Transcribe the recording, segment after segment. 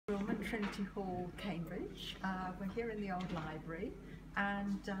Trinity Hall Cambridge. We're here in the old library,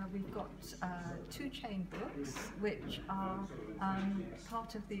 and we've got two chain books which are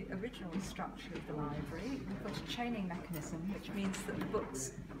part of the original structure of the library. We've got a chaining mechanism, which means that the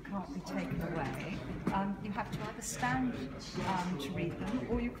books can't be taken away. You have to either stand to read them,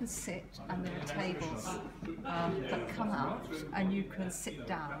 or you can sit, and there are tables that come out, and you can sit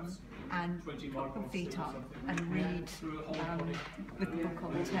down and put your feet up and read with the book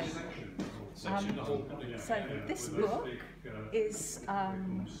on the table. So this book is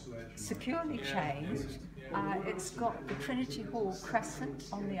securely chained. It's got the Trinity Hall crescent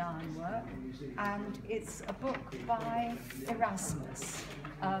on the ironwork, and it's a book by Erasmus.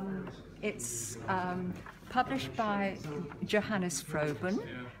 It's published by Johannes Froben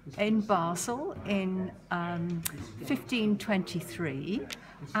in Basel in 1523,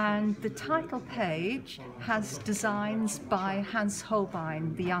 and the title page has designs by Hans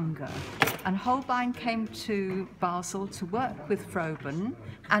Holbein the Younger. And Holbein came to Basel to work with Froben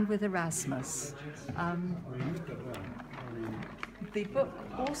and with Erasmus. The book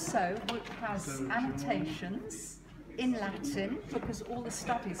also has annotations in Latin, because all the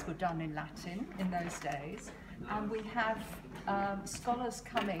studies were done in Latin in those days, and we have scholars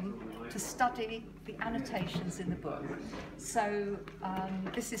coming to study the annotations in the book. So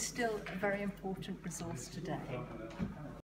this is still a very important resource today.